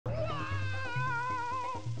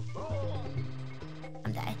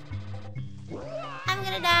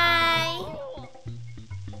gonna die.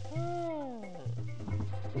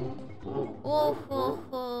 Oh, oh,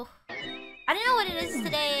 oh. I don't know what it is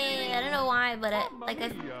today. I don't know why, but I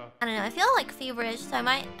don't know. I feel like feverish, so I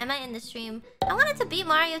might end the stream. I wanted to beat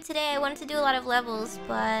Mario today. I wanted to do a lot of levels,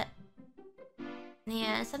 but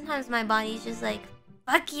yeah, sometimes my body's just like,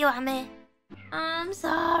 fuck you, Ame. I'm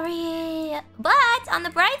sorry. But on the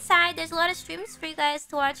bright side, there's a lot of streams for you guys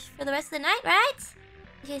to watch for the rest of the night, right?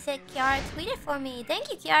 She said Kiara tweeted for me.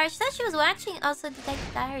 Thank you, Kiara. She said she was watching also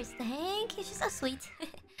Detective Diaries. Thank you. She's so sweet.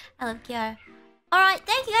 I love Kiara. Alright,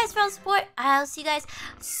 thank you guys for all the support. I'll see you guys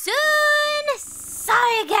soon.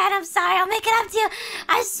 Sorry again. I'm sorry. I'll make it up to you.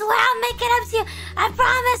 I swear I'll make it up to you. I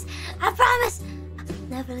promise. I promise. I'll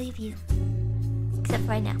never leave you. Except for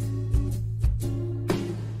right now.